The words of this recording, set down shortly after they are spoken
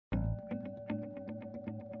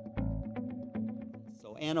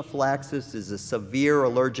Anaphylaxis is a severe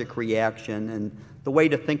allergic reaction, and the way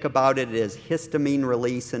to think about it is histamine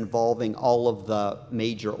release involving all of the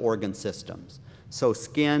major organ systems. So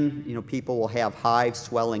skin, people will have hives,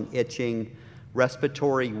 swelling, itching,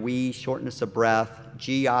 respiratory, wheeze, shortness of breath,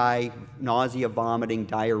 GI, nausea, vomiting,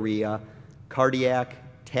 diarrhea, cardiac,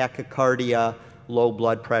 tachycardia, low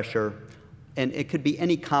blood pressure, and it could be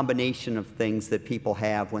any combination of things that people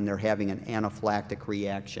have when they're having an anaphylactic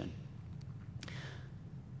reaction.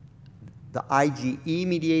 The Ige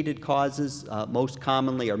mediated causes most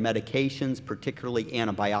commonly are medications, particularly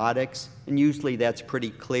antibiotics, and usually that's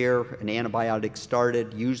pretty clear. An antibiotic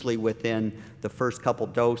started, usually within the first couple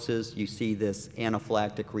doses, you see this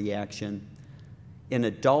anaphylactic reaction. In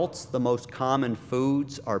adults, the most common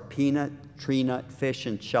foods are peanut, tree nut, fish,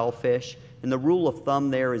 and shellfish. And the rule of thumb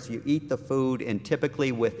there is you eat the food, and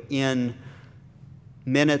typically within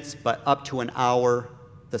minutes, but up to an hour,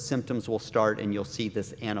 the symptoms will start and you'll see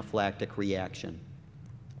this anaphylactic reaction.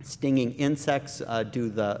 Stinging insects do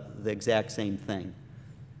the exact same thing.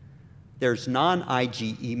 There's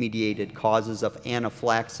non-Ige mediated causes of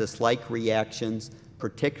anaphylaxis-like reactions,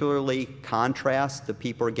 particularly contrast that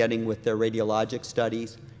people are getting with their radiologic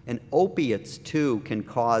studies, and opiates too can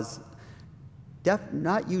cause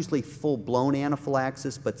not usually full-blown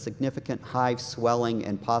anaphylaxis, but significant hive swelling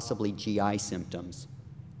and possibly GI symptoms.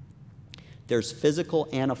 There's physical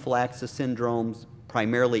anaphylaxis syndromes,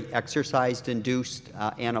 primarily exercise-induced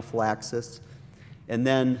anaphylaxis. And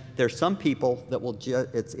then there's some people that will,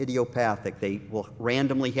 it's idiopathic. They will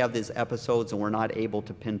randomly have these episodes and we're not able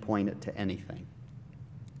to pinpoint it to anything.